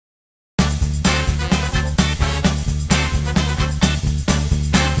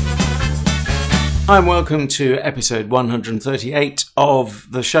Hi and welcome to episode 138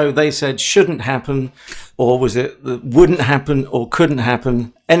 of the show they said shouldn't happen, or was it that wouldn't happen or couldn't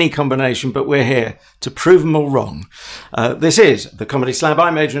happen, any combination, but we're here to prove them all wrong. This is the Comedy Slab.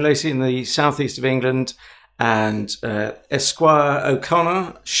 I'm Adrian Lacey in the southeast of England, and Esquire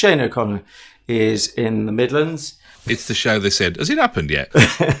O'Connor, Shane O'Connor, is in the Midlands. It's the show they said, has it happened yet?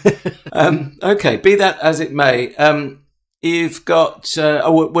 Okay, be that as it may. You've got,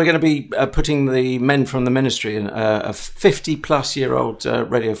 we're going to be putting the Men from the Ministry, a 50-plus-year-old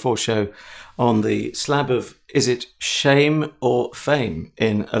Radio 4 show, on the slab of Is It Shame or Fame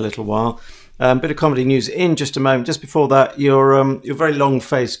in a little while. Bit of comedy news in just a moment. Just before that, you're very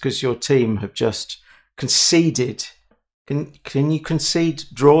long-faced because your team have just conceded. Can you concede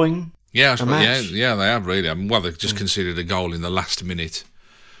drawing? Yeah, yeah, they have really. Well, they've just conceded a goal in the last minute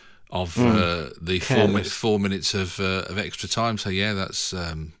of the 4 minutes of extra time. So yeah, that's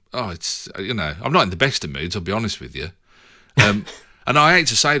it's I'm not in the best of moods, I'll be honest with you. And I hate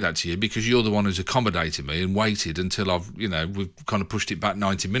to say that to you because you're the one who's accommodated me and waited until we've kind of pushed it back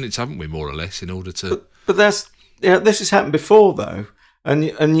 90 minutes, haven't we, more or less, in order to. But this has happened before though, and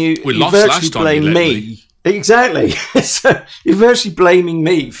you lost virtually last time blame me. Exactly. So you're virtually blaming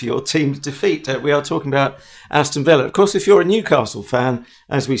me for your team's defeat. We are talking about Aston Villa. Of course, if you're a Newcastle fan,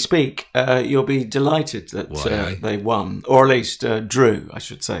 as we speak, you'll be delighted that they won, or at least drew, I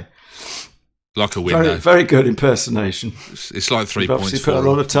should say. Like a win, very good impersonation. It's like 3 points. Put a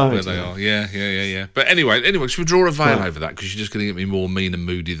lot of time where they are. Yeah. But anyway, should we draw a veil over that? Because you're just going to get me more mean and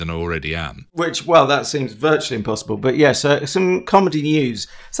moody than I already am. That seems virtually impossible. But yes, some comedy news.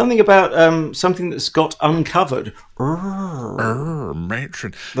 Something about something that's got uncovered.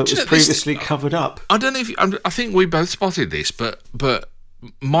 Matron. That was previously covered up. I don't know if I think we both spotted this, but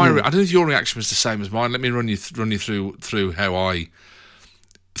my I don't know if your reaction was the same as mine. Let me run you through how I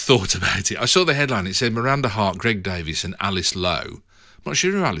thought about it. I saw the headline. It said Miranda Hart, Greg Davies and Alice Lowe. I'm not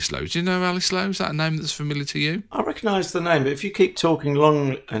sure who Alice Lowe is. Do you know Alice Lowe? Is that a name that's familiar to you? I recognise the name, but if you keep talking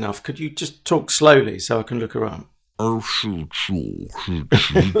long enough, could you just talk slowly so I can look around? Miranda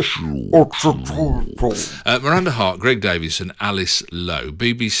Hart, Greg Davies and Alice Lowe.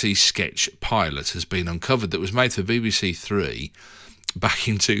 BBC sketch pilot has been uncovered that was made for BBC Three back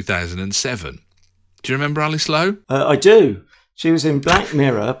in 2007. Do you remember Alice Lowe? I do. She was in Black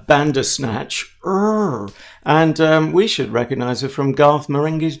Mirror, Bandersnatch, and we should recognise her from Garth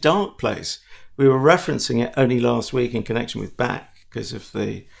Marenghi's Dark Place. We were referencing it only last week in connection with Back because of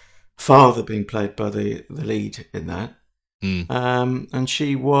the father being played by the lead in that. And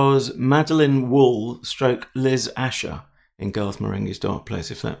she was Madeline Wool / Liz Asher in Garth Marenghi's Dark Place,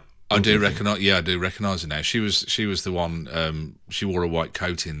 if that... I do recognise her now. She was the one, she wore a white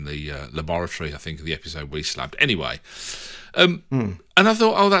coat in the laboratory, I think, of the episode we slabbed. Anyway... And I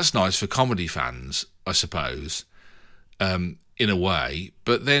thought, that's nice for comedy fans, I suppose, in a way.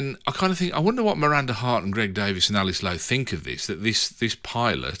 But then I kind of think, I wonder what Miranda Hart and Greg Davies and Alice Lowe think of this, that this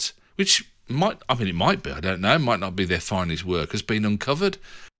pilot, which it might be, I don't know, might not be their finest work, has been uncovered.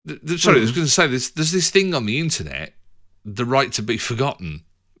 Sorry, I was going to say, there's this thing on the internet, the right to be forgotten.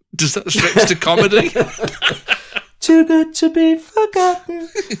 Does that stretch to comedy? Too good to be forgotten.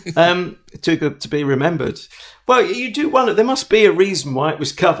 Too good to be remembered. Well, you do wonder, there must be a reason why it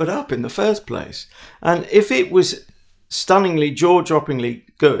was covered up in the first place. And if it was stunningly, jaw-droppingly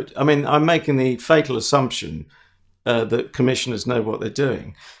good, I mean, I'm making the fatal assumption that commissioners know what they're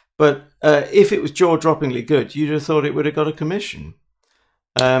doing. But if it was jaw-droppingly good, you'd have thought it would have got a commission.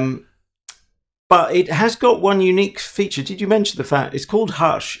 But it has got one unique feature. Did you mention the fact it's called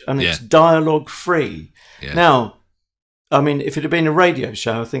Hush and it's dialogue-free? Yeah. Now, I mean, if it had been a radio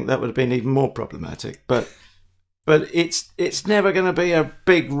show, I think that would have been even more problematic. But it's never going to be a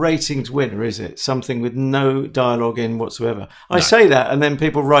big ratings winner, is it? Something with no dialogue in whatsoever. I say that, and then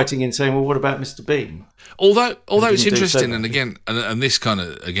people writing in saying, "Well, what about Mr. Bean?" Although it's interesting, and again, and this kind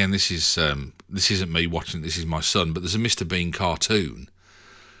of this isn't me watching. This is my son, but there's a Mr. Bean cartoon,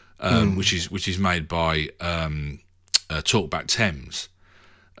 which is made by Talkback Thames.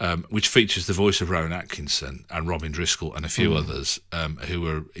 Which features the voice of Rowan Atkinson and Robin Driscoll and a few others who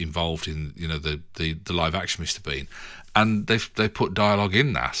were involved in the live action Mr. Bean, and they put dialogue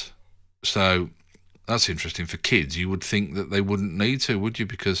in that, so that's interesting for kids. You would think that they wouldn't need to, would you?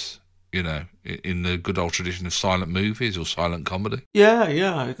 Because in the good old tradition of silent movies or silent comedy.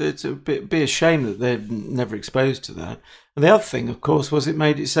 Yeah, it's be a shame that they're never exposed to that. And the other thing, of course, was it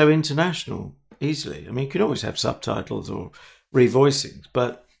made it so international easily. I mean, you can always have subtitles or revoicings,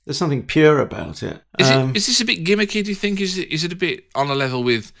 but there's something pure about it. Is this a bit gimmicky, do you think? Is it a bit on a level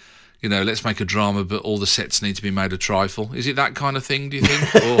with, let's make a drama, but all the sets need to be made a trifle? Is it that kind of thing, do you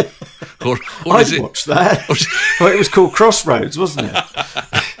think? Or I'd watch that. Well, it was called Crossroads, wasn't it?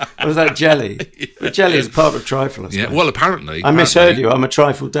 Or was that Jelly? But Jelly is part of Trifle, I suppose. Yeah, well, apparently... I misheard you. I'm a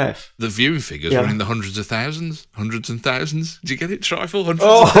trifle deaf. The viewing figures were in the hundreds of thousands. Hundreds and thousands. Did you get it, Trifle? Hundreds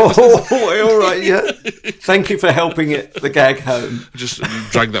all right, yeah. Thank you for helping the gag home. Just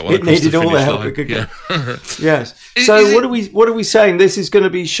drag that one across the finish line. It needed all the help we could get. Yes. So what are we saying? This is going to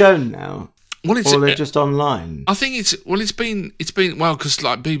be shown now? Well, or they're just online? I think it's been because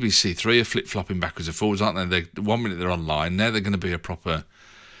like BBC Three are flip-flopping backwards and forwards, aren't they? 1 minute they're online, now they're going to be a proper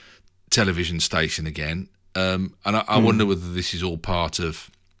television station again. And I wonder whether this is all part of,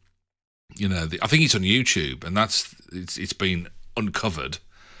 I think it's on YouTube, and it's been uncovered.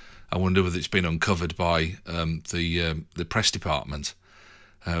 I wonder whether it's been uncovered by the press department.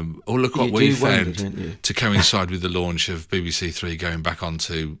 Look what we found to coincide with the launch of BBC Three going back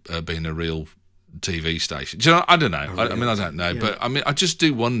onto being a real TV station. Do you know, I don't know. I don't know, but I just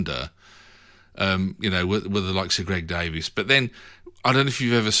do wonder. With the likes of Greg Davies, but then I don't know if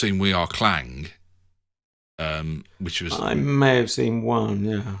you've ever seen We Are Clang, which was I may have seen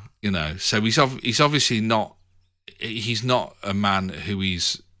one. Yeah, so he's obviously not. He's not a man who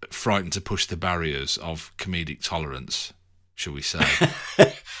is frightened to push the barriers of comedic tolerance, shall we say?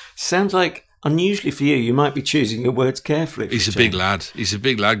 Sounds like, unusually for you, you might be choosing your words carefully. He's a big lad. He's a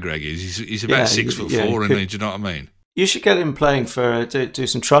big lad, Greg. He's about 6'4", isn't he? Do you know what I mean? You should get him playing for do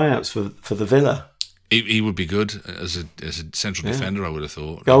some tryouts for the Villa. He would be good as a central defender. I would have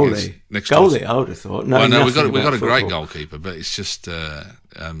thought. Goalie. I would have thought. No, we've got a great goalkeeper, but it's just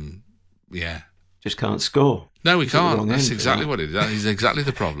just can't score. No, we can't. That's exactly what it is. That is exactly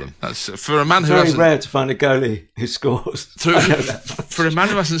the problem. That's for a man who very rare to find a goalie who scores. For a man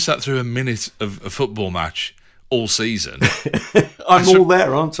who hasn't sat through a minute of a football match all season. I'm all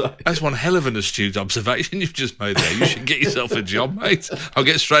there, aren't I? That's one hell of an astute observation you've just made there. You should get yourself a job, mate. I'll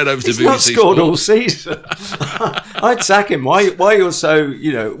get straight over to BBC Sport. He's not scored all Sports. season. I'd sack him. Why you're so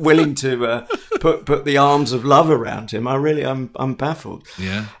willing to put the arms of love around him? I'm baffled.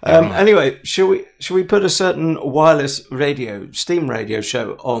 Yeah. Right. Anyway, shall we put a certain wireless steam radio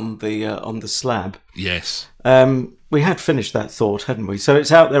show on the slab? Yes. We had finished that thought, hadn't we? So it's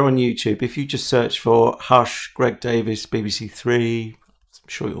out there on YouTube. If you just search for Hush, Greg Davies, BBC Three, I'm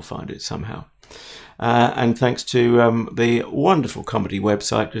sure you'll find it somehow. And thanks to the wonderful comedy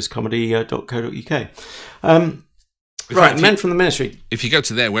website, just comedy.co.uk. Right, Men from the Ministry. If you go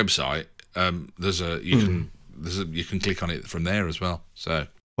to their website, you can click on it from there as well. So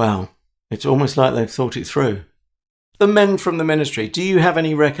wow, it's almost like they've thought it through. The Men from the Ministry. Do you have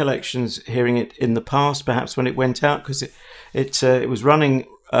any recollections hearing it in the past, perhaps when it went out? Because it was running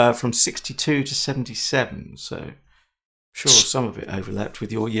from 62 to 77, so I'm sure some of it overlapped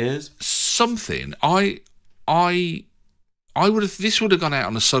with your years. Something. I would have. This would have gone out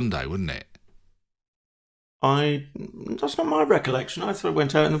on a Sunday, wouldn't it? That's not my recollection. I thought it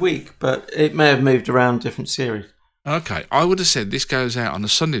went out in the week, but it may have moved around different series. Okay, I would have said this goes out on a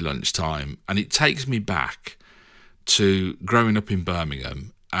Sunday lunchtime, and it takes me back to growing up in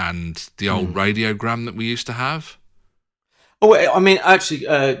Birmingham and the old radiogram that we used to have. Oh, I mean, actually,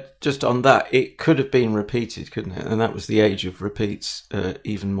 just on that, it could have been repeated, couldn't it? And that was the age of repeats,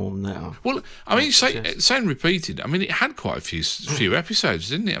 even more than now. Well, I mean, saying repeated, I mean, it had quite a few episodes,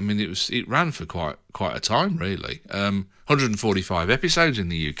 didn't it? I mean, it ran for quite a time, really. 145 episodes in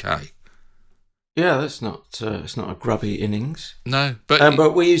the UK. Yeah, that's not it's not a grubby innings. No,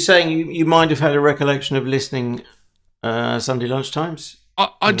 but were you saying you might have had a recollection of listening Sunday lunchtimes?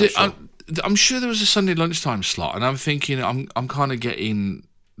 I did. I'm sure there was a Sunday lunchtime slot, and I'm thinking I'm kind of getting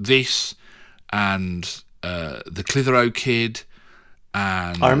this and the Clitheroe Kid,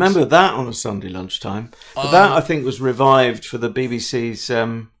 and I remember that on a Sunday lunchtime. But that I think was revived for the BBC's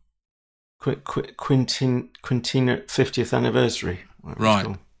Quintina 50th anniversary.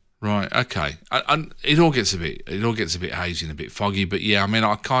 Right. Okay. And it all gets a bit hazy and a bit foggy. But yeah, I mean,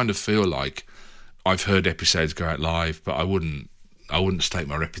 I kind of feel like I've heard episodes go out live, but I wouldn't stake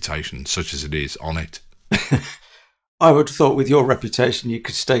my reputation, such as it is, on it. I would have thought with your reputation you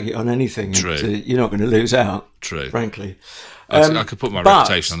could stake it on anything. True. And, you're not going to lose out. True. Frankly. I could put my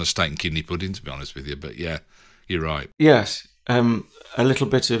reputation on a steak and kidney pudding, to be honest with you. But yeah, you're right. Yes. A little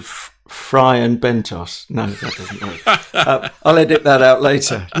bit of Fry and Bentos. No, that doesn't work. I'll edit that out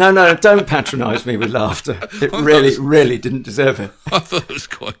later. No, don't patronise me with laughter. It really didn't deserve it. I thought it was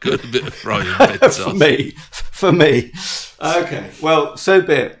quite good, a bit of Fry and Bentos. For me. Okay, well, so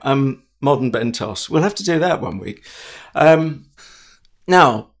be it. Modern Bentos. We'll have to do that one week.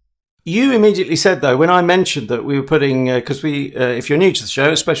 Now, you immediately said, though, when I mentioned that we were putting, because if you're new to the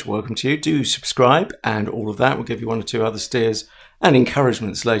show, a special welcome to you. Do subscribe and all of that. We'll give you one or two other steers and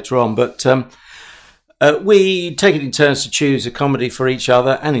encouragements later on. But we take it in turns to choose a comedy for each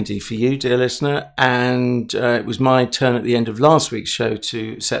other, and indeed for you, dear listener. And it was my turn at the end of last week's show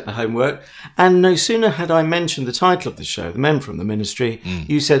to set the homework. And no sooner had I mentioned the title of the show, The Men from the Ministry,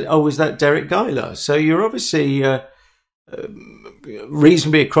 you said, "Oh, was that Deryck Guyler?" So you're obviously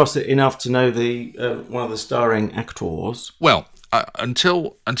reasonably across it enough to know the one of the starring actors. Well,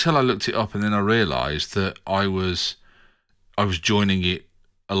 until I looked it up, and then I realised that I was joining it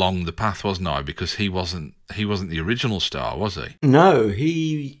along the path, wasn't I? Because he wasn't the original star, was he? No,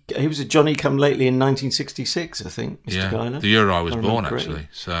 he was a Johnnie come lately in 1966, I think, Mr. Guyler. The year I was born, actually.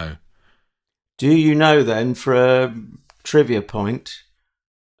 So, do you know then, for a trivia point,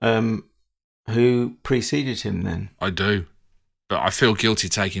 who preceded him then? I do, but I feel guilty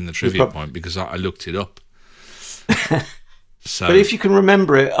taking the trivia point because I looked it up. So, but if you can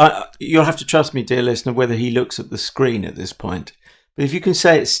remember it, you'll have to trust me, dear listener, whether he looks at the screen at this point. But if you can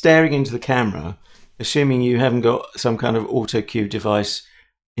say it staring into the camera, assuming you haven't got some kind of auto cue device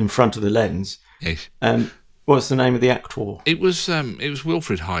in front of the lens, yes. What's the name of the actor? It was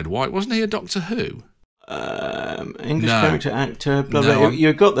Wilfrid Hyde-White, wasn't he? A Doctor Who? English character actor. Blah, blah.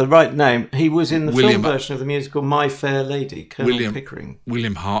 You got the right name. He was in the film version of the musical My Fair Lady. Colonel Pickering.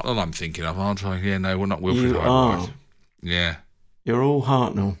 William Hartnell, I'm thinking of, aren't I? Yeah, no, we're not Wilfrid Hyde-White. Yeah, you're all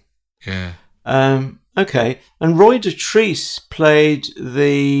Hartnell. Yeah. Okay, and Roy Dotrice played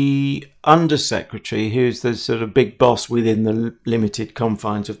the undersecretary, who's the sort of big boss within the limited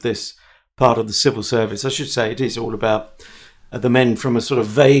confines of this part of the civil service. I should say it is all about the men from a sort of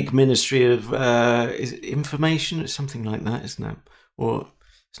vague ministry of is it information or something like that, isn't it? Or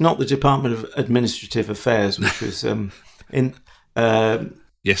it's not the Department of Administrative Affairs, which was in.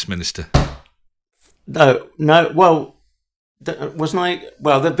 Yes, Minister. No. Well. Wasn't I?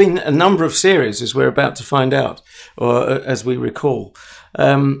 Well, there have been a number of series, as we're about to find out, or as we recall.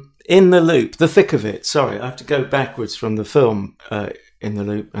 In the Loop, The Thick of It. Sorry, I have to go backwards from the film In the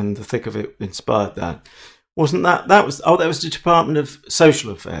Loop, and The Thick of It inspired that. Wasn't that? That was the Department of Social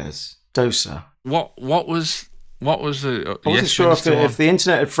Affairs, DOSA. What was the? I wasn't sure if the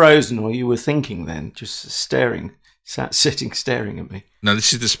internet had frozen or you were thinking then, just staring at me. No,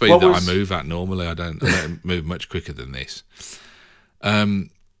 this is the speed that I move at normally. I don't move much quicker than this. Yeah,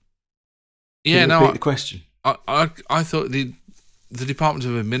 no. Repeat the question. I thought the Department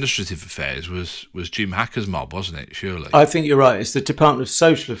of Administrative Affairs was Jim Hacker's mob, wasn't it? Surely. I think you're right. It's the Department of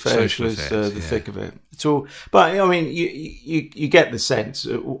Social Affairs the thick of it. It's all, but I mean, you get the sense.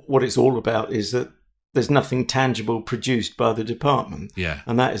 What it's all about is that there's nothing tangible produced by the department. Yeah,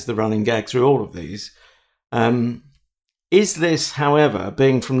 and that is the running gag through all of these. Is this, however,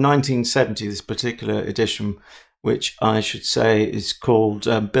 being from 1970, this particular edition, which I should say is called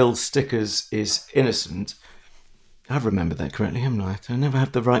Bill Stickers is Innocent. I've remembered that correctly, haven't I? I never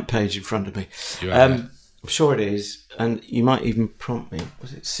have the right page in front of me. I'm sure it is, and you might even prompt me.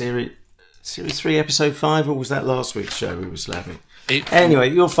 Was it Series 3, Episode 5, or was that last week's show we were slabbing? Anyway,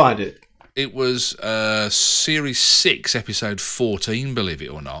 you'll find it. It was Series 6, Episode 14, believe it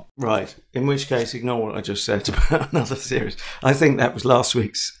or not. Right. In which case, ignore what I just said about another series. I think that was last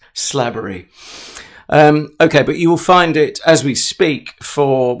week's slabbery. Okay, but you will find it as we speak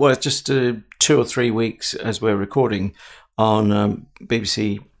for, well, just 2 or 3 weeks as we're recording on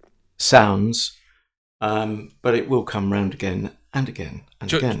BBC Sounds. But it will come round again and again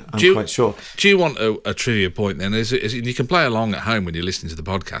and again, I'm quite sure. Do you want a trivia point then? You can play along at home when you're listening to the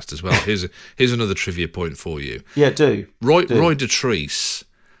podcast as well. Here's another trivia point for you. Yeah, do. Roy Dotrice,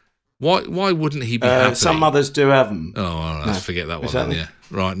 why wouldn't he be happy? Some others do have them. Oh, all right, let's forget that one then, yeah.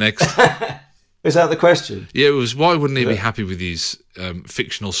 Right, next. Is that the question? Yeah, it was why wouldn't he be happy with his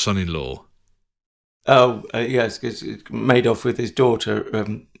fictional son-in-law? Oh, yes, it's made off with his daughter,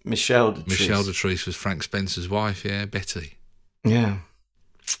 Michelle Dotrice. Michelle Dotrice was Frank Spencer's wife, yeah, Betty. Yeah.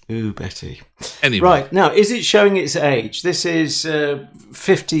 Ooh, Betty. Anyway. Right, now, is it showing its age? This is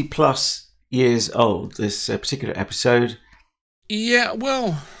 50 plus years old, this particular episode. Yeah,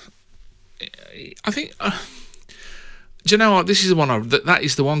 well, I think... do you know what? This is the one that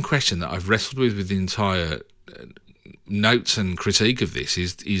is the one question that I've wrestled with the entire notes and critique of this.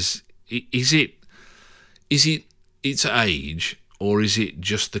 Is it its age, or is it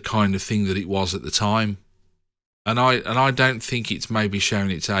just the kind of thing that it was at the time? And I don't think it's maybe showing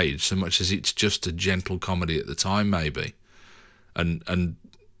its age so much as it's just a gentle comedy at the time, maybe. And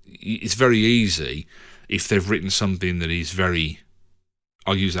it's very easy if they've written something that is very,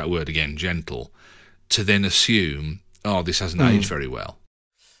 I'll use that word again, gentle, to then assume, oh, this hasn't aged very well.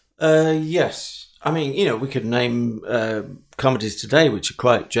 Yes. I mean, we could name comedies today which are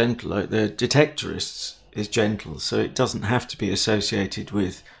quite gentle, like The Detectorists, is gentle, so it doesn't have to be associated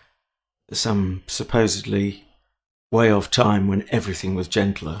with some supposedly way of time when everything was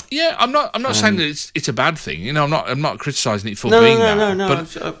gentler. Yeah, I'm not saying that it's a bad thing. You know, I'm not criticising it for being that. No.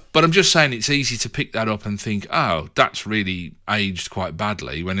 But I'm just saying it's easy to pick that up and think, oh, that's really aged quite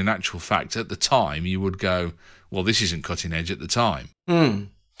badly. When in actual fact, at the time, you would go, well, this isn't cutting edge at the time.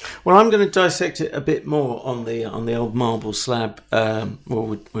 Well, I'm going to dissect it a bit more on the old marble slab.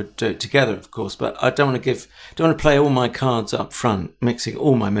 We'll do it together, of course, but I don't want to play all my cards up front, mixing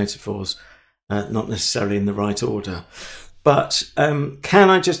all my metaphors. Not necessarily in the right order. But can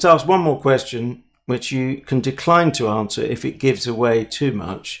I just ask one more question, which you can decline to answer if it gives away too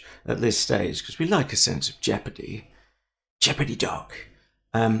much at this stage, because we like a sense of jeopardy. Jeopardy dog.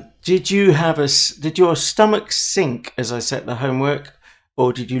 Did your stomach sink as I set the homework,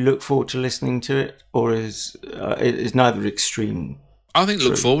 or did you look forward to listening to it, or is neither extreme? I think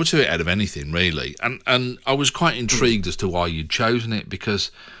look forward to it out of anything, really. And I was quite intrigued as to why you'd chosen it,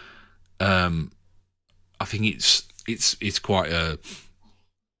 because I think it's quite a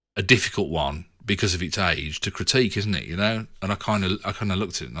difficult one because of its age to critique, isn't it? You know, and I kind of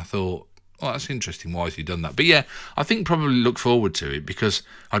looked at it and I thought, oh, that's interesting. Why has he done that? But yeah, I think probably look forward to it because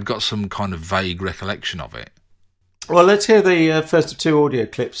I'd got some kind of vague recollection of it. Well, let's hear the first of two audio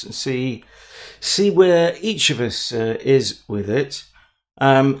clips and see where each of us is with it.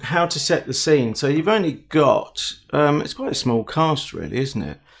 How to set the scene. So you've only got it's quite a small cast, really, isn't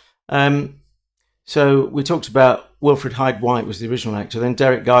it? So we talked about Wilfrid Hyde-White was the original actor. Then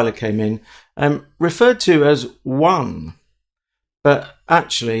Deryck Guyler came in, referred to as one. But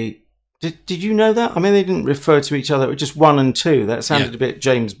actually, did you know that? I mean, they didn't refer to each other. It was just 1 and 2. That sounded a bit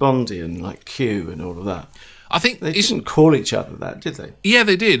James Bondian, like Q and all of that. I think they didn't call each other that, did they? Yeah,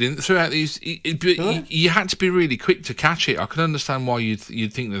 they did. And throughout these, you had to be really quick to catch it. I can understand why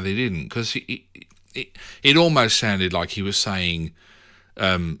you'd think that they didn't, because it almost sounded like he was saying,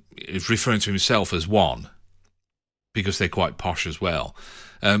 referring to himself as one, because they're quite posh as well.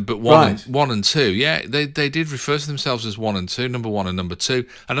 But one and two, yeah, they did refer to themselves as 1 and 2, number 1 and number 2,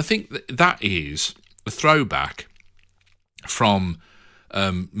 and I think that is a throwback from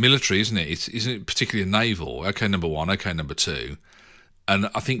military, isn't it? Isn't it particularly naval? Okay, number 1. Okay, number 2. And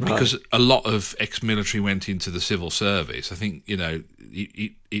I think because a lot of ex-military went into the civil service, I think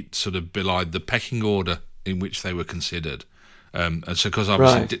it sort of belied the pecking order in which they were considered. And so, because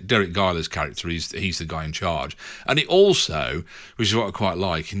obviously Deryck Guyler's character, he's the guy in charge, and it also, which is what I quite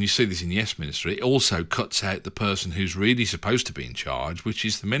like, and you see this in Yes Minister, it also cuts out the person who's really supposed to be in charge, which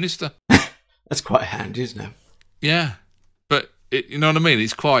is the minister. That's quite handy, isn't it? Yeah, but you know what I mean.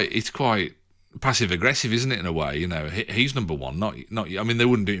 It's quite passive aggressive, isn't it? In a way, you know, he's number 1, not you. I mean, they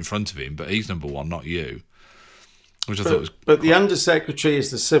wouldn't do it in front of him, but he's number 1, not you. Which I thought was. But the Undersecretary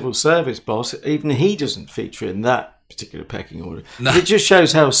is the civil service boss. Even he doesn't feature in that particular pecking order. No. It just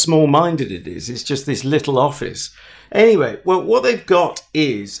shows how small-minded it is. It's just this little office. Anyway, well, what they've got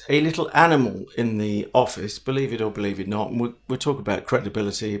is a little animal in the office, believe it or believe it not, and we'll talk about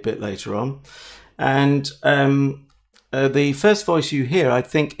credibility a bit later on. And the first voice you hear, I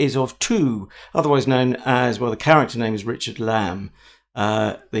think, is of two, otherwise known as, well, the character name is Richard Lamb.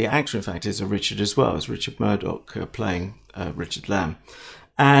 The actor, in fact, is a Richard as well, as Richard Murdoch playing Richard Lamb.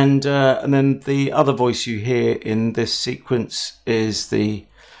 And then the other voice you hear in this sequence is the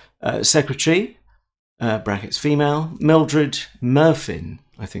secretary, brackets female, Mildred Murfin,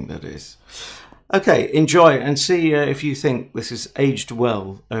 I think that is. Okay, enjoy and see if you think this has aged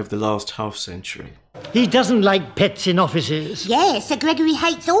well over the last half century. He doesn't like pets in offices. Yes, Sir Gregory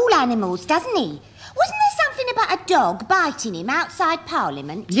hates all animals, doesn't he? Wasn't there something about a dog biting him outside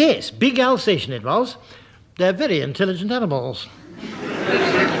Parliament? Yes, big Alsatian it was. They're very intelligent animals.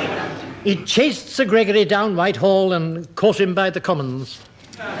 It chased Sir Gregory down Whitehall and caught him by the Commons.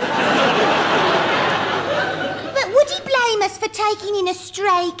 But would he blame us for taking in a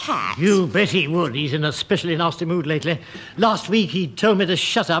stray cat? You bet he would. He's in a especially nasty mood lately. Last week he told me to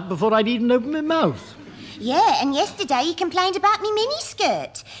shut up before I'd even opened my mouth. Yeah, and yesterday he complained about me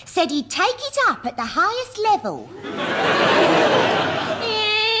miniskirt. Said he'd take it up at the highest level.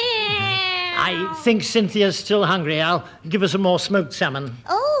 I think Cynthia's still hungry. I'll give her some more smoked salmon.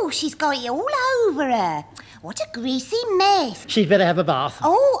 Oh, she's got it all over her. What a greasy mess. She'd better have a bath.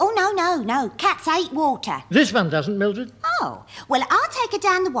 Oh, no. Cats hate water. This one doesn't, Mildred. Oh, well, I'll take her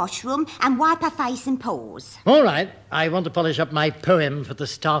down the washroom and wipe her face and paws. All right. I want to polish up my poem for the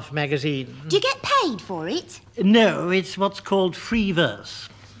staff magazine. Do you get paid for it? No, it's what's called free verse.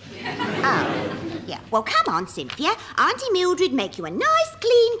 Oh, yeah. Well, come on, Cynthia. Auntie Mildred make you a nice,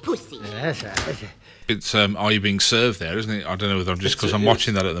 clean pussy. That's right. It's Are You Being Served there, isn't it? I don't know whether I'm just because I'm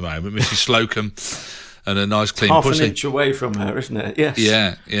watching that at the moment. Mrs. Slocum and a nice clean half pussy. An inch away from her, isn't it? Yes.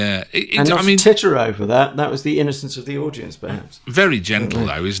 Yeah. And not to titter over that. That was the innocence of the audience, perhaps. Very gentle,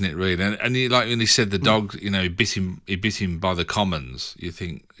 though, isn't it? Really, and he, like when he said the dog, he bit him by the commons. You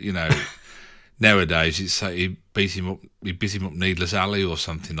think, nowadays it's like he bit him up Needless Alley or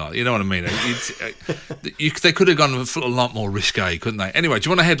something like that. You know what I mean? They could have gone a lot more risque, couldn't they? Anyway, do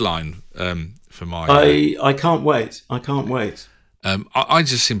you want a headline for my? I can't wait. I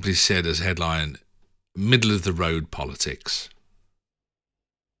just simply said as headline, middle of the road politics.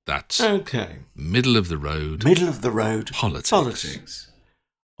 That's okay. Middle of the road politics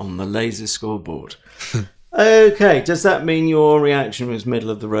on the laser scoreboard. Okay, does that mean your reaction was middle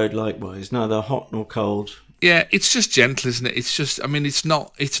of the road likewise? Neither hot nor cold? Yeah, it's just gentle, isn't it? It's just, it's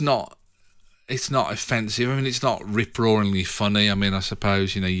not offensive. It's not rip-roaringly funny. I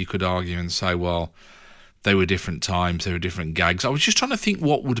suppose, you could argue and say, well, they were different times, they were different gags. I was just trying to think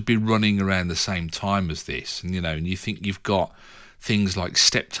what would be running around the same time as this. And, and you think you've got things like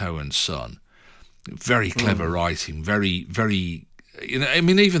Steptoe and Son, very clever writing, very, very...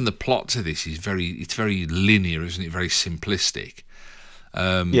 even the plot to this is very linear, isn't it? Very simplistic.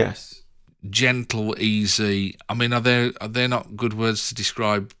 Yes. Gentle, easy. Are they not good words to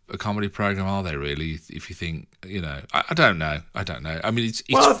describe a comedy program? Are they really? If you think, I don't know. It's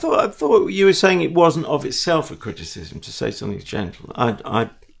well, I thought you were saying it wasn't of itself a criticism to say something's gentle. I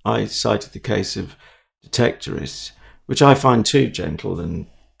cited the case of Dotrice, which I find too gentle and.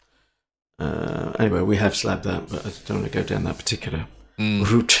 Anyway, we have slabbed that, but I don't want to go down that particular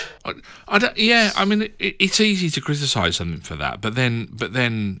route. It's easy to criticise something for that, but then,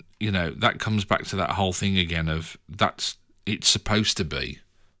 that comes back to that whole thing again of it's supposed to be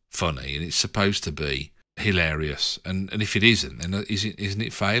funny and it's supposed to be hilarious, and if it isn't, then isn't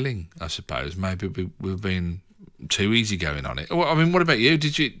it failing? I suppose maybe we've been too easygoing on it. Well, what about you?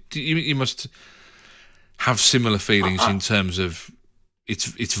 You must have similar feelings in terms of.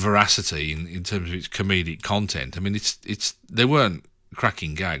 Its veracity in terms of its comedic content. They weren't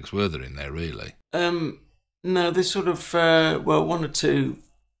cracking gags, were there, in there really? No, there's sort of one or two,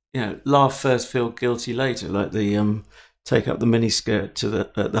 laugh first, feel guilty later, like the take up the miniskirt to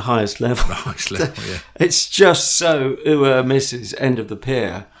the highest level. The highest level, yeah. It's just so misses end of the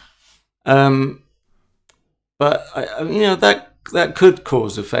pier. But that could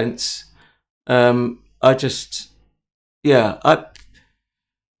cause offence.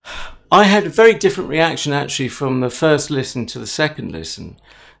 I had a very different reaction actually from the first listen to the second listen.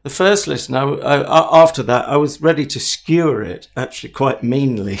 The first listen, after that, I was ready to skewer it actually quite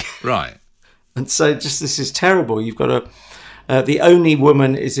meanly. Right. And so this is terrible. You've got the only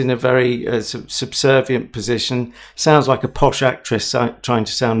woman is in a very subservient position. Sounds like a posh actress trying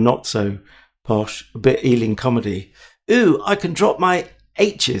to sound not so posh. A bit Ealing comedy. Ooh, I can drop my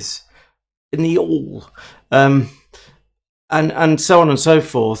H's in the all. And so on and so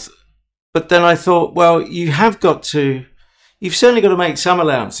forth. But then I thought, well, you've certainly got to make some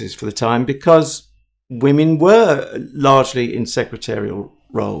allowances for the time because women were largely in secretarial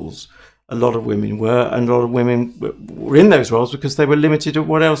roles. A lot of women were, and a lot of women were in those roles because they were limited at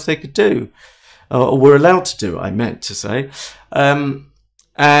what else they could do, or were allowed to do, I meant to say. Was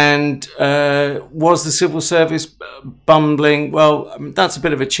the civil service bumbling? Well, that's a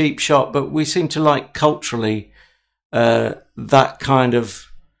bit of a cheap shot, but we seem to like culturally that kind of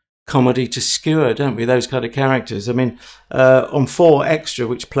comedy to skewer, don't we? Those kind of characters. On 4 Extra,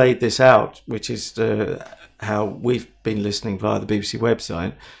 which played this out, which is how we've been listening via the BBC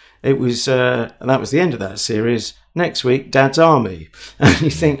website, it was, and that was the end of that series. Next week, Dad's Army. And you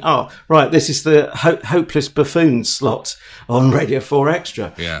think, oh, right, this is the hopeless buffoon slot on Radio 4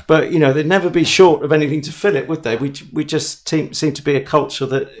 Extra. Yeah. But, they'd never be short of anything to fill it, would they? We just seem to be a culture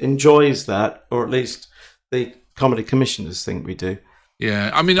that enjoys that, or at least the comedy commissioners think we do.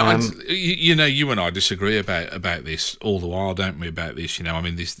 Yeah, you and I disagree about this all the while, don't we? About this,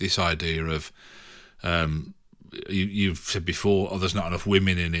 this idea of you've said before, there's not enough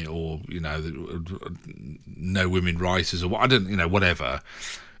women in it, or no women writers, or I don't, whatever.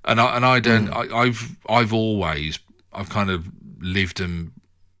 And I don't. I've always kind of lived and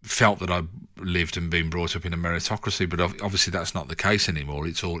felt that I lived and been brought up in a meritocracy, but obviously that's not the case anymore.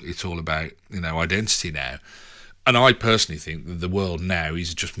 It's all about identity now. And I personally think that the world now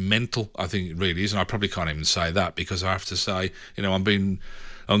is just mental. I think it really is. And I probably can't even say that because I have to say, I'm being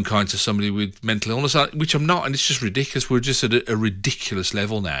unkind to somebody with mental illness, which I'm not. And it's just ridiculous. We're just at a ridiculous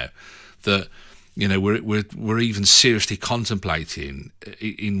level now that, we're even seriously contemplating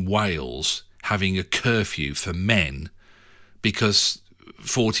in Wales having a curfew for men because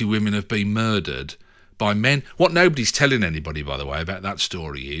 40 women have been murdered by men. What nobody's telling anybody, by the way, about that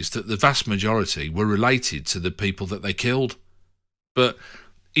story is that the vast majority were related to the people that they killed. But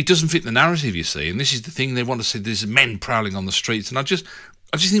it doesn't fit the narrative, you see, and this is the thing. They want to say there's men prowling on the streets, and I just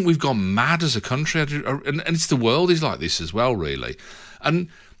think we've gone mad as a country, and it's the world is like this as well, really. And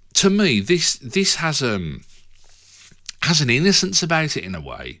to me, this has an innocence about it in a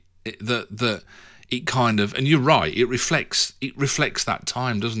way that it kind of, and you're right, it reflects that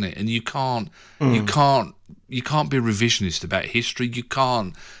time, doesn't it? And you can't be revisionist about history. You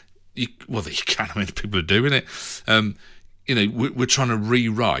can. I mean, people are doing it. You know, we're trying to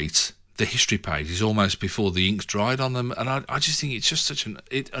rewrite the history pages almost before the ink's dried on them, and I just think it's just such an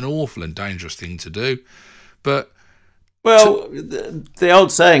awful and dangerous thing to do. But the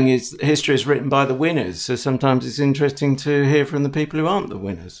old saying is history is written by the winners, so sometimes it's interesting to hear from the people who aren't the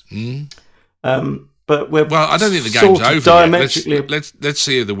winners. But I don't think the game's over yet. Let's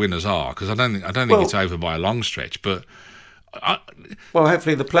see who the winners are, because I don't think it's over by a long stretch. But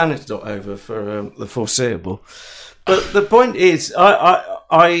hopefully the planet's not over for the foreseeable. But the point is, I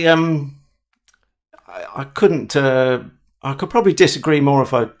couldn't. I could probably disagree more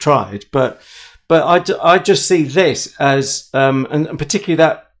if I tried, but I just see this as, and particularly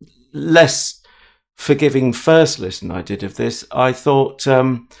that less forgiving first listen I did of this. I thought,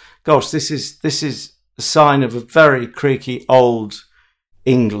 gosh, this is a sign of a very creaky old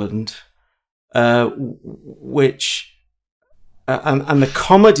England, which. And the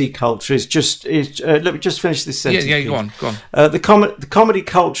comedy culture is just let me just finish this sentence. Yeah, go on. The comedy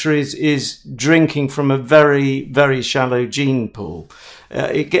culture is drinking from a very, very shallow gene pool.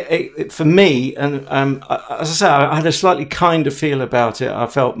 For me, and as I say, I had a slightly kinder feel about it. I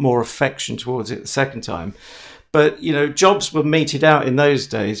felt more affection towards it the second time. But you know, jobs were meted out in those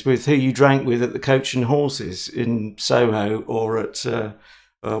days with who you drank with at the Coach and Horses in Soho or at.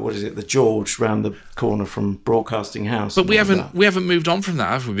 The George round the corner from Broadcasting House. But we haven't moved on from that,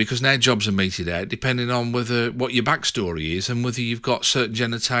 have we? Because now jobs are meted out depending on what your backstory is and whether you've got certain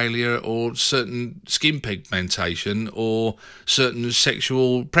genitalia or certain skin pigmentation or certain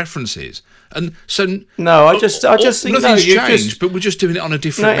sexual preferences. And so I just think nothing's changed, but we're just doing it on a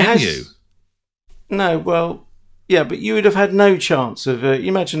different menu. Yeah, but you would have had no chance of. You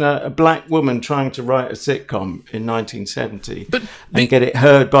imagine a black woman trying to write a sitcom in 1970 and get it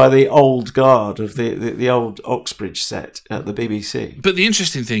heard by the old guard of the old Oxbridge set at the BBC. But the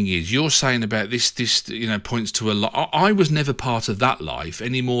interesting thing is, you're saying about this points to a lot. I was never part of that life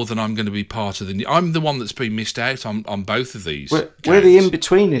any more than I'm going to be part of the. I'm the one that's been missed out on both of these. We're the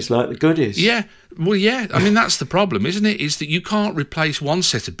in-betweeners, like the goodies. Yeah. Well, yeah, I mean, that's the problem, isn't it? Is that you can't replace one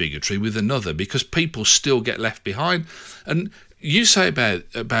set of bigotry with another because people still get left behind. And you say about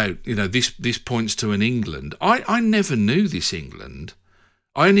this points to an England. I never knew this England.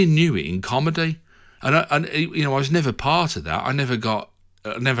 I only knew it in comedy. And I was never part of that. I never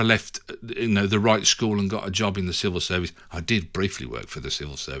left the right school and got a job in the civil service. I did briefly work for the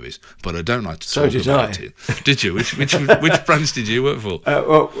civil service, but I don't like to talk about it. Did you? Which branch did you work for?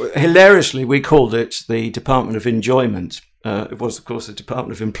 Hilariously, we called it the Department of Enjoyment. It was, of course, the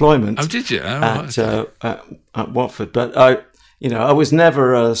Department of Employment. Oh, did you? At Watford, but I was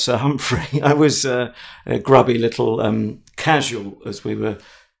never Sir Humphrey. I was a grubby little casual, as we were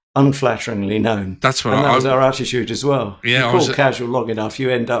unflatteringly known. That's what that was our attitude as well. Yeah, if you call casual long enough, you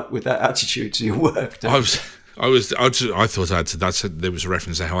end up with that attitude to your work. I thought there was a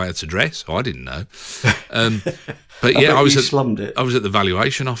reference to how I had to dress. I didn't know. But yeah, I was at the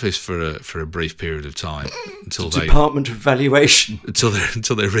valuation office for a brief period of time until Department of Valuation until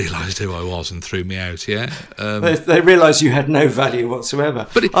they realised who I was and threw me out. Yeah, they realised you had no value whatsoever.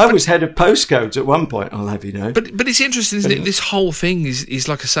 I was head of postcodes at one point. I'll have you know. But it's interesting, isn't it? This whole thing is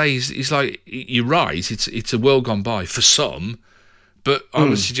like I say, is like you're right. It's a world gone by for some. But I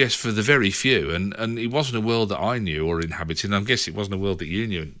would suggest for the very few, and it wasn't a world that I knew or inhabited. And I guess it wasn't a world that you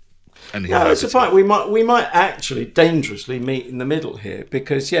knew. No, it's a point. We might actually dangerously meet in the middle here,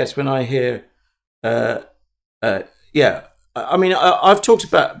 because yes, when I hear, I mean, I've talked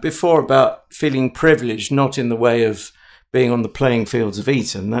before about feeling privileged, not in the way of being on the playing fields of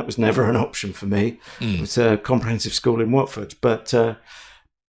Eton. That was never an option for me. It was a comprehensive school in Watford, but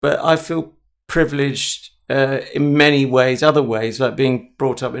I feel privileged. In many ways, other ways, like being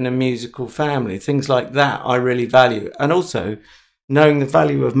brought up in a musical family, things like that I really value. And also knowing the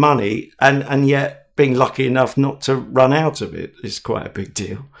value of money and yet being lucky enough not to run out of it is quite a big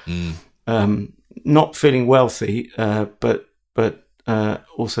deal. Not feeling wealthy, but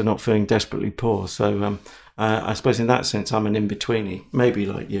also not feeling desperately poor. So I suppose in that sense I'm an in-betweenie, maybe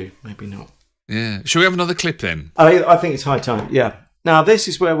like you, maybe not. Yeah. Shall we have another clip then? I think it's high time, yeah. Now, this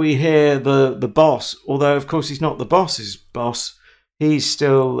is where we hear the boss, although, of course, he's not the boss's boss. He's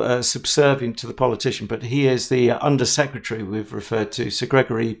still subservient to the politician, but he is the Under-Secretary we've referred to, Sir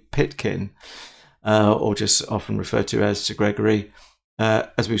Gregory Pitkin, or just often referred to as Sir Gregory.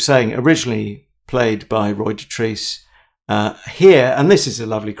 As we were saying, originally played by Roy Dotrice. Here, and this is a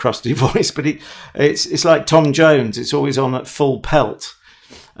lovely crusty voice, but it's like Tom Jones. It's always on at full pelt.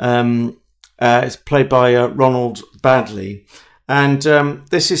 It's played by Ronald Baddiley. And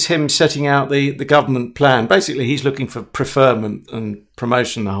this is him setting out the government plan. Basically, he's looking for preferment and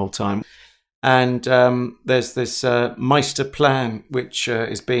promotion the whole time. And there's this Meister plan, which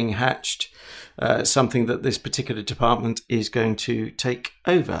is being hatched, something that this particular department is going to take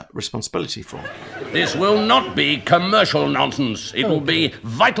over responsibility for. This will not be commercial nonsense. It will be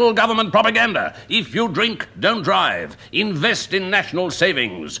vital government propaganda. If you drink, don't drive. Invest in national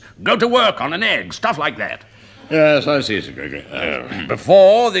savings. Go to work on an egg, stuff like that. Yes, I see, Sir Gregory.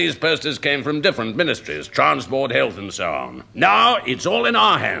 Before, these posters came from different ministries, transport, health, and so on. Now, it's all in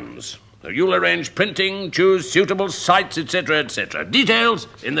our hands. So you'll arrange printing, choose suitable sites, etc., etc. Details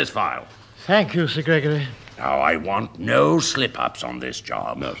in this file. Thank you, Sir Gregory. Now, I want no slip-ups on this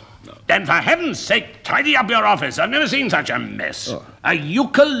job. No. Then, for heaven's sake, tidy up your office. I've never seen such a mess. Oh. A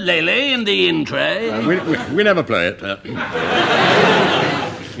ukulele in the in-tray. We never play it.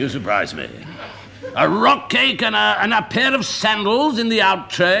 You surprise me. A rock cake and a pair of sandals in the out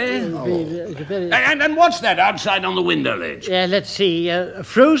tray. And what's that outside on the window ledge? Let's see.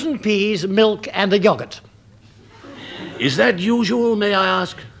 Frozen peas, milk, and a yoghurt. Is that usual, may I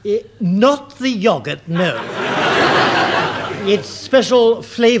ask? Not the yoghurt, no. It's special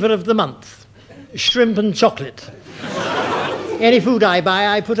flavour of the month. Shrimp and chocolate. Any food I buy,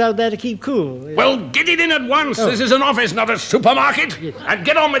 I put out there to keep cool. Well, get it in at once. Oh. This is an office, not a supermarket. Yes. And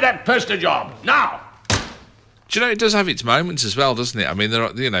get on with that poster job, now. Do you know, it does have its moments as well, doesn't it? I mean,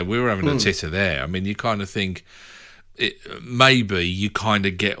 we were having a titter there. I mean, you kind of think, maybe you kind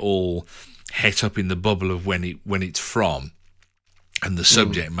of get all het up in the bubble of when it's from and the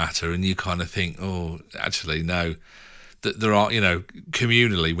subject matter, and you kind of think, oh, actually, no. That there are,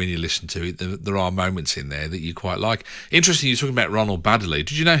 communally, when you listen to it, there are moments in there that you quite like. Interesting, you're talking about Ronald Baddiley.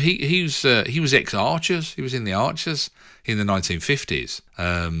 Did you know he was ex-Archers? He was in the Archers in the 1950s.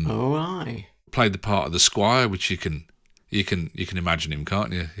 Aye. Played the part of the Squire, which you can imagine him,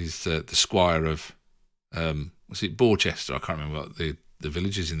 can't you? He's the Squire of was it Borchester? I can't remember what the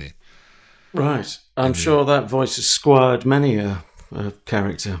village is in there. Right, I'm sure that voice has squired many a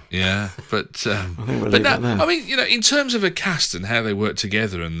character. Yeah, but I mean, in terms of a cast and how they work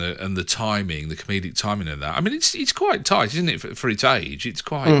together and the timing, the comedic timing of that, I mean, it's quite tight, isn't it, for its age? It's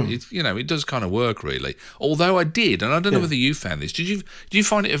quite, it does kind of work really. Although I did, and I don't know whether you found this. Did you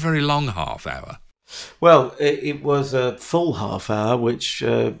find it a very long half hour? Well, it was a full half hour, which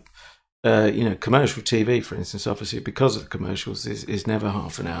commercial TV, for instance, obviously because of the commercials, is never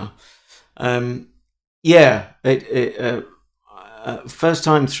half an hour. First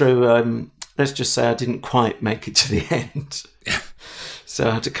time through, let's just say I didn't quite make it to the end. So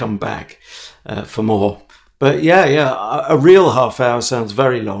I had to come back for more. But a real half hour sounds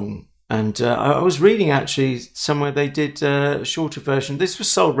very long. And I was reading actually somewhere they did a shorter version. This was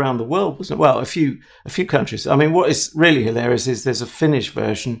sold around the world, wasn't it? Well, a few countries. I mean, what is really hilarious is there's a Finnish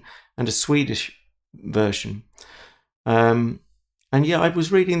version and a Swedish version. And I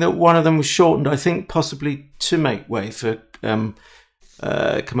was reading that one of them was shortened, I think possibly to make way for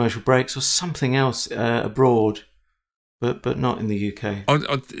commercial breaks or something else abroad, but not in the UK.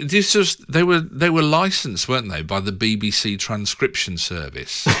 They were licensed, weren't they, by the BBC Transcription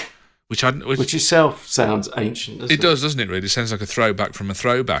Service, which itself sounds ancient. Doesn't it does, doesn't it? Really, it sounds like a throwback from a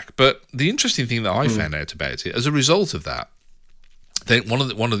throwback. But the interesting thing that I found out about it, as a result of that, one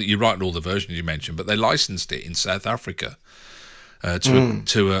of the you write all the versions you mentioned, but they licensed it in South Africa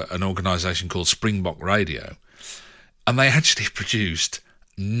to an organisation called Springbok Radio. And they actually produced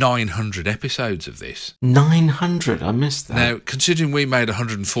 900 episodes of this. 900? I missed that. Now, considering we made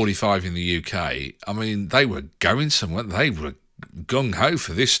 145 in the UK, I mean, they were going somewhere. They were gung-ho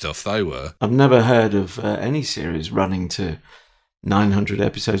for this stuff, they were. I've never heard of any series running to 900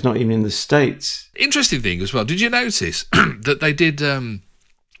 episodes, not even in the States. Interesting thing as well, did you notice that they did...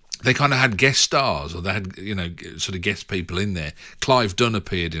 they kind of had guest stars, or they had, sort of guest people in there. Clive Dunn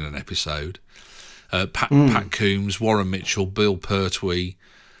appeared in an episode. Pat Coombs, Warren Mitchell, Bill Pertwee,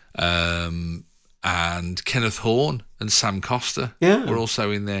 and Kenneth Horne and Sam Coster were also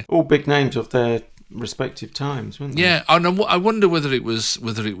in there. All big names of their respective times, weren't they? Yeah, and I wonder whether it was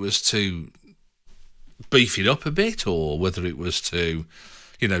to beef it up a bit, or whether it was to,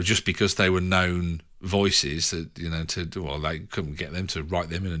 just because they were known voices that they couldn't get them to write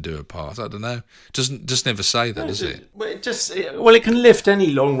them in and do a part. I don't know. Just never say that, does it? Well, it can lift any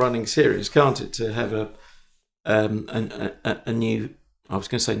long-running series, can't it? To have a new, I was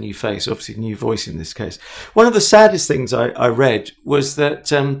going to say new face, obviously new voice in this case. One of the saddest things I read was that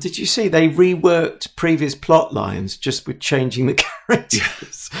did you see they reworked previous plot lines just with changing the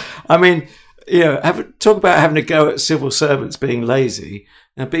characters? Yeah. I mean, talk about having a go at civil servants being lazy.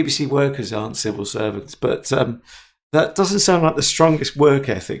 Now, BBC workers aren't civil servants, but that doesn't sound like the strongest work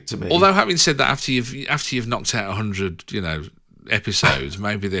ethic to me. Although, having said that, after you've knocked out 100, episodes,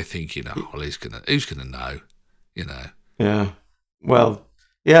 maybe they're thinking, oh, well, who's gonna know, Yeah. Well,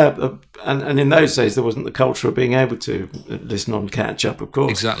 yeah, and in those days there wasn't the culture of being able to listen on catch up, of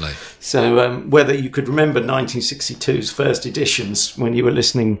course. Exactly. So whether you could remember 1962's first editions when you were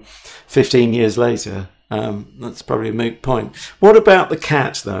listening 15 years later. That's probably a moot point. What about the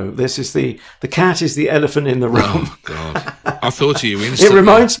cat, though? The cat is the elephant in the room. Oh God! I thought of you instantly.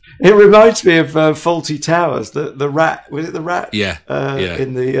 It reminds me of Fawlty Towers. The rat, was it the rat? Yeah.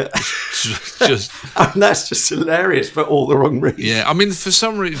 In the just that's just hilarious for all the wrong reasons. Yeah, I mean, for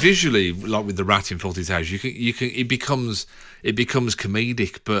some reason, visually, like with the rat in Fawlty Towers, it becomes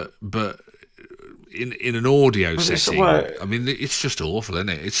comedic, but. In an audio setting, I mean, it's just awful, isn't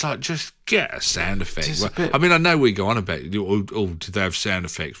it? It's like, just get a sound effect. I mean, I know we go on about, did they have sound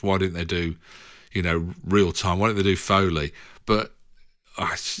effects? Why didn't they do, real time? Why didn't they do Foley? But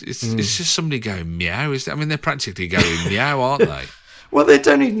it's just somebody going meow. I mean, they're practically going meow, aren't they? Well, they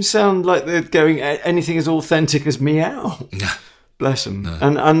don't even sound like they're going anything as authentic as meow. Bless them. No.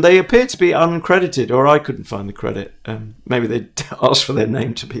 And they appear to be uncredited, or I couldn't find the credit. Maybe they asked for their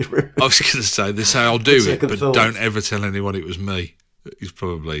name to be removed. I was going to say, they say, I'll do it, but don't ever tell anyone it was me. He's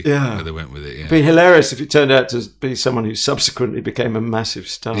probably where they went with it. Yeah. It'd be hilarious if it turned out to be someone who subsequently became a massive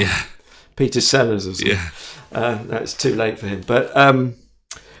star. Yeah. Peter Sellers or something. Yeah. That's too late for him. But,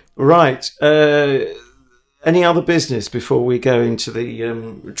 right. Any other business before we go into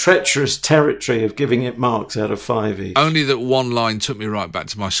the treacherous territory of giving it marks out of 5 each? Only that one line took me right back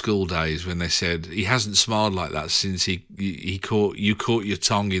to my school days when they said he hasn't smiled like that since you caught your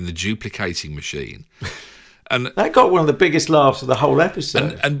tongue in the duplicating machine, and that got one of the biggest laughs of the whole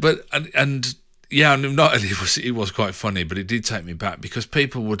episode. And yeah, and not only it was quite funny, but it did take me back because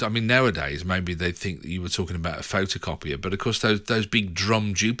people would. I mean, nowadays maybe they'd think that you were talking about a photocopier, but of course those big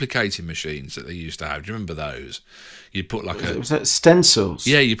drum duplicating machines that they used to have. Do you remember those? You'd put like was that stencils?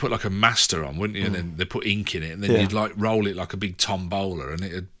 Yeah, you put like a master on, wouldn't you? And then they put ink in it, and then you'd like roll it like a big tombola, and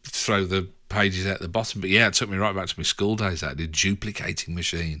it'd throw the pages out the bottom. But yeah, it took me right back to my school days. That the duplicating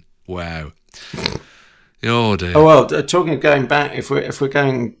machine. Wow. Oh dear. Oh well, talking of going back, if we're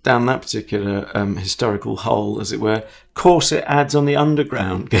going down that particular historical hole, as it were, corset ads on the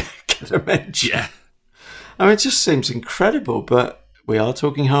underground get a mention. Yeah. I mean, it just seems incredible, but we are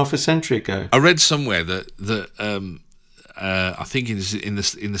talking half a century ago. I read somewhere that I think in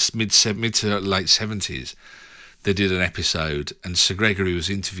the mid to late 70s, they did an episode, and Sir Gregory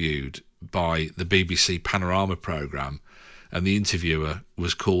was interviewed by the BBC Panorama programme, and the interviewer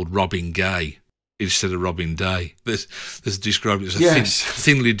was called Robin Gay instead of Robin Day. There's described it as a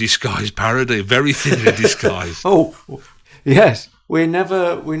thinly disguised parody, very thinly disguised. Oh, yes. We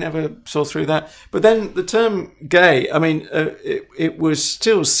never saw through that. But then the term gay, I mean, it was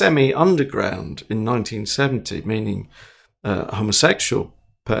still semi-underground in 1970, meaning a homosexual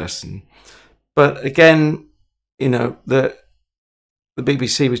person. But again, the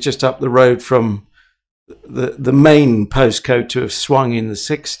BBC was just up the road from the main postcode to have swung in the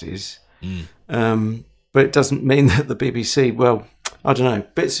 60s. But it doesn't mean that the BBC, well, I don't know,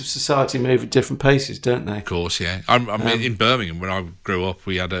 bits of society move at different paces, don't they? Of course, yeah. I mean, in Birmingham, when I grew up,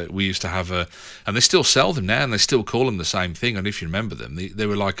 we used to have and they still sell them now, and they still call them the same thing. And if you remember them, they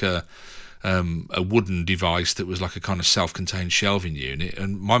were like a wooden device that was like a kind of self-contained shelving unit.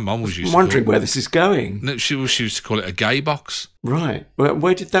 And my mum was used. I'm wondering where this is going. No, she used to call it a gay box. Right.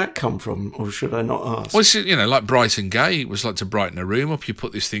 Where did that come from, or should I not ask? Well, it's, like bright and gay. It was like to brighten a room up. You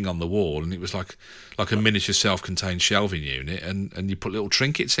put this thing on the wall, and it was like a miniature self-contained shelving unit, and you put little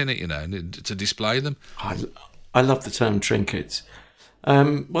trinkets in it, to display them. I love the term trinkets.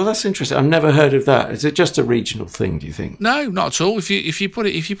 Well, that's interesting. I've never heard of that. Is it just a regional thing, do you think? No, not at all. If you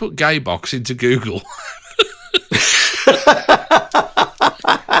put gay box into Google,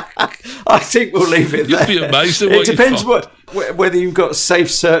 I think we'll leave it there. You'll be amazed at what it depends whether you've got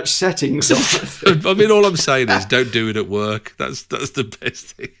safe search settings. I mean, all I'm saying is don't do it at work. That's the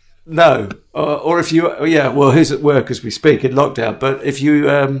best thing. No, or if you, well, who's at work as we speak in lockdown? But if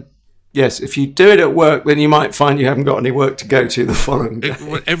you Yes, if you do it at work, then you might find you haven't got any work to go to the following day.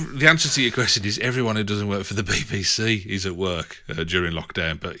 The answer to your question is everyone who doesn't work for the BBC is at work during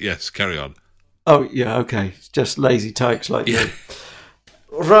lockdown. But yes, carry on. Oh, yeah, okay. It's just lazy tykes like you.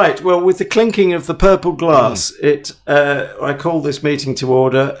 Right, well, with the clinking of the purple glass, I call this meeting to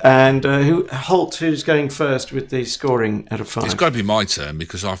order. And who's going first with the scoring out of 5? It's got to be my turn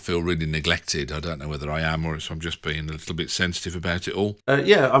because I feel really neglected. I don't know whether I am or if I'm just being a little bit sensitive about it all.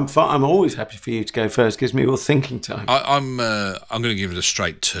 Yeah, I'm fine. I'm always happy for you to go first. Gives me all thinking time. I'm going to give it a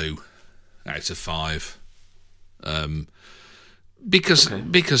straight 2 out of 5. Because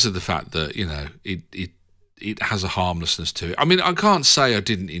of the fact that, you know, it has a harmlessness to it. I mean, I can't say I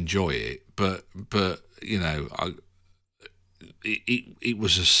didn't enjoy it, but you know, it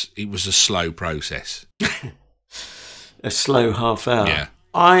was a slow process. A slow half hour. Yeah.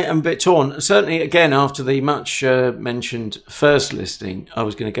 I am a bit torn. Certainly, again, after the much mentioned first listing, I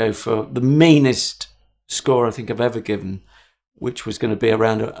was going to go for the meanest score I think I've ever given, which was going to be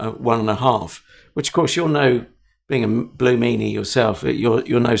around a 1.5. Which, of course, you'll know, being a blue meanie yourself,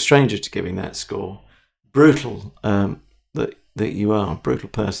 you're no stranger to giving that score. Brutal that you are, a brutal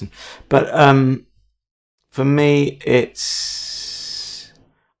person. But for me,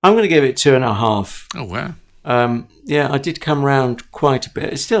 I'm going to give it 2.5. Oh wow! Yeah, I did come round quite a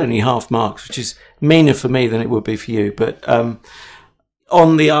bit. It's still only half marks, which is meaner for me than it would be for you. But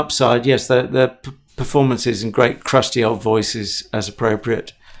on the upside, yes, the performances and great crusty old voices as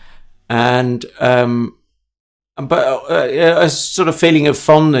appropriate, and. But a sort of feeling of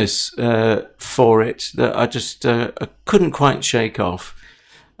fondness for it that I just I couldn't quite shake off.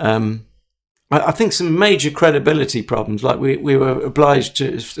 I think some major credibility problems, like we were obliged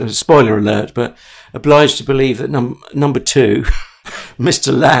to, spoiler alert, but obliged to believe that number 2,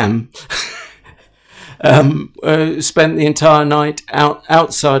 Mr. Lamb, spent the entire night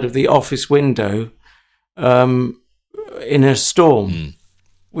outside of the office window in a storm.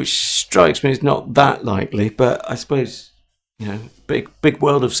 Which strikes me as not that likely, but I suppose, you know, big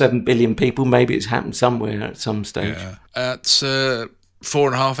world of 7 billion people. Maybe it's happened somewhere at some stage. Yeah. It's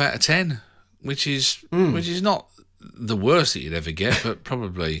 4.5 out of 10, which is not the worst that you'd ever get, but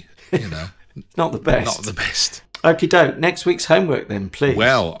probably, you know, not the best. Not the best. Okie doke. Next week's homework then, please.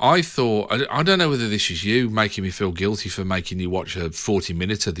 Well, I thought, I don't know whether this is you making me feel guilty for making you watch a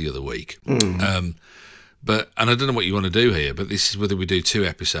 40-minuter the other week. And I don't know what you want to do here, but this is whether we do 2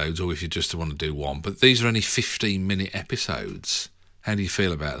 episodes or if you just want to do 1. But these are only 15-minute episodes. How do you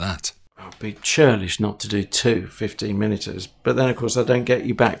feel about that? I'd be churlish not to do 2 15-minuters. But then, of course, I don't get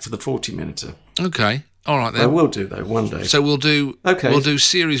you back for the 40-minuter. Okay. All right, then. I will do, though, one day. So we'll do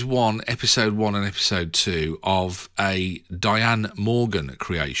Series 1, Episode 1 and Episode 2 of a Diane Morgan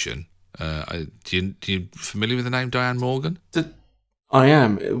creation. Do you familiar with the name Diane Morgan? I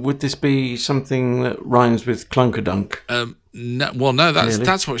am. Would this be something that rhymes with Clunkerdunk? No,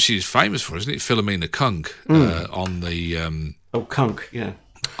 that's what she's famous for, isn't it? Philomena Kunk on the... Kunk, yeah.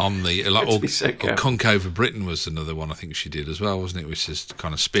 On the... or Kunk Over Britain was another one I think she did as well, wasn't it? Which is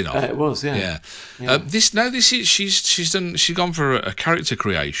kind of spin-off. It was, yeah. She's gone for a character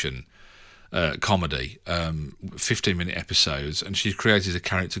creation comedy, 15-minute episodes, and she's created a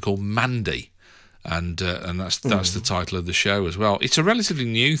character called Mandy. And that's the title of the show as well. It's a relatively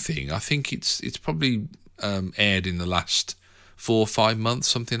new thing. I think it's probably aired in the last 4 or 5 months,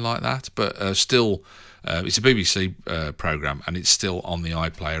 something like that. But still, it's a BBC programme, and it's still on the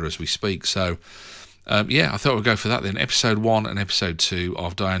iPlayer as we speak. So, I thought we'd go for that then. Episode 1 and Episode 2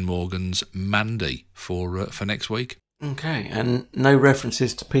 of Diane Morgan's Mandy for next week. Okay, and no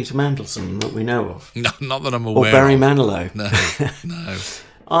references to Peter Mandelson that we know of. No, not that I'm aware. Or Barry Manilow. No.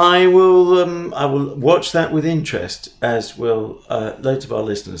 I will watch that with interest, as will loads of our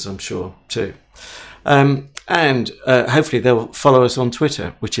listeners, I'm sure, too. And hopefully they'll follow us on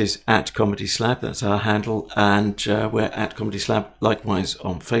Twitter, which is @ComedySlab. That's our handle. And we're @ComedySlab, likewise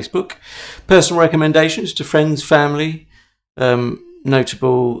on Facebook. Personal recommendations to friends, family,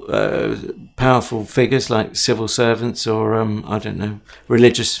 notable, powerful figures like civil servants or,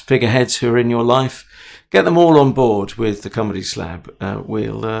 religious figureheads who are in your life. Get them all on board with the Comedy Slab.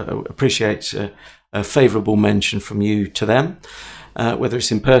 We'll appreciate a favourable mention from you to them, whether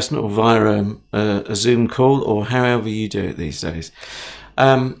it's in person or via a Zoom call or however you do it these days.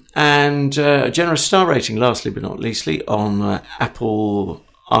 And a generous star rating, lastly but not leastly, on Apple,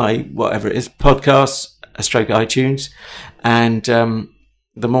 whatever it is, podcasts, stroke iTunes. And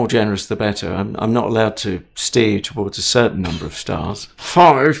the more generous, the better. I'm not allowed to steer you towards a certain number of stars,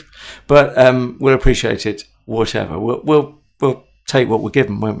 5, but we'll appreciate it. Whatever. We'll take what we're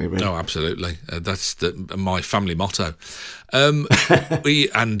given, won't we, really? Oh, absolutely. That's my family motto. My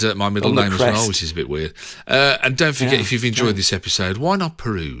middle name as well, which is a bit weird. And don't forget, if you've enjoyed this episode, why not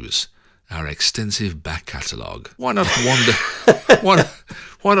peruse our extensive back catalogue? Why not wander?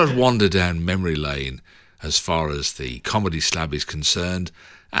 why not wander down memory lane as far as the comedy slab is concerned,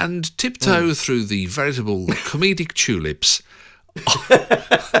 and tiptoe through the veritable comedic tulips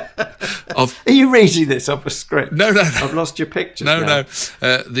of... Are you reading this off a script? No. I've lost your picture. No.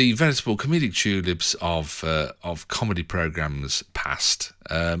 The veritable comedic tulips of comedy programmes past.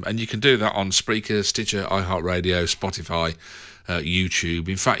 And you can do that on Spreaker, Stitcher, iHeartRadio, Spotify, YouTube.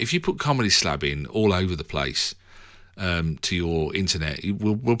 In fact, if you put Comedy Slab in all over the place to your internet,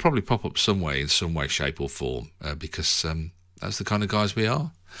 we'll probably pop up somewhere in some way, shape or form, because that's the kind of guys we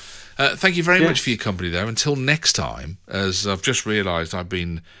are. Thank you very much for your company, though. Until next time, as I've just realised I've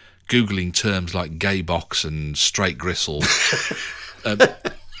been Googling terms like gay box and straight gristle.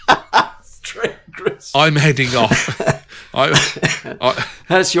 Straight gristle. I'm heading off.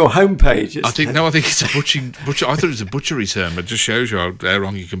 That's your homepage. I think it's a butcher. I thought it was a butchery term. It just shows you how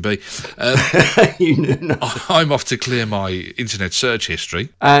wrong you can be. You knew nothing. I'm off to clear my internet search history.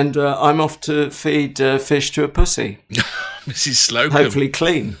 And I'm off to feed fish to a pussy. Mrs. Slocum. Hopefully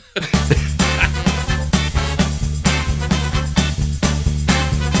clean.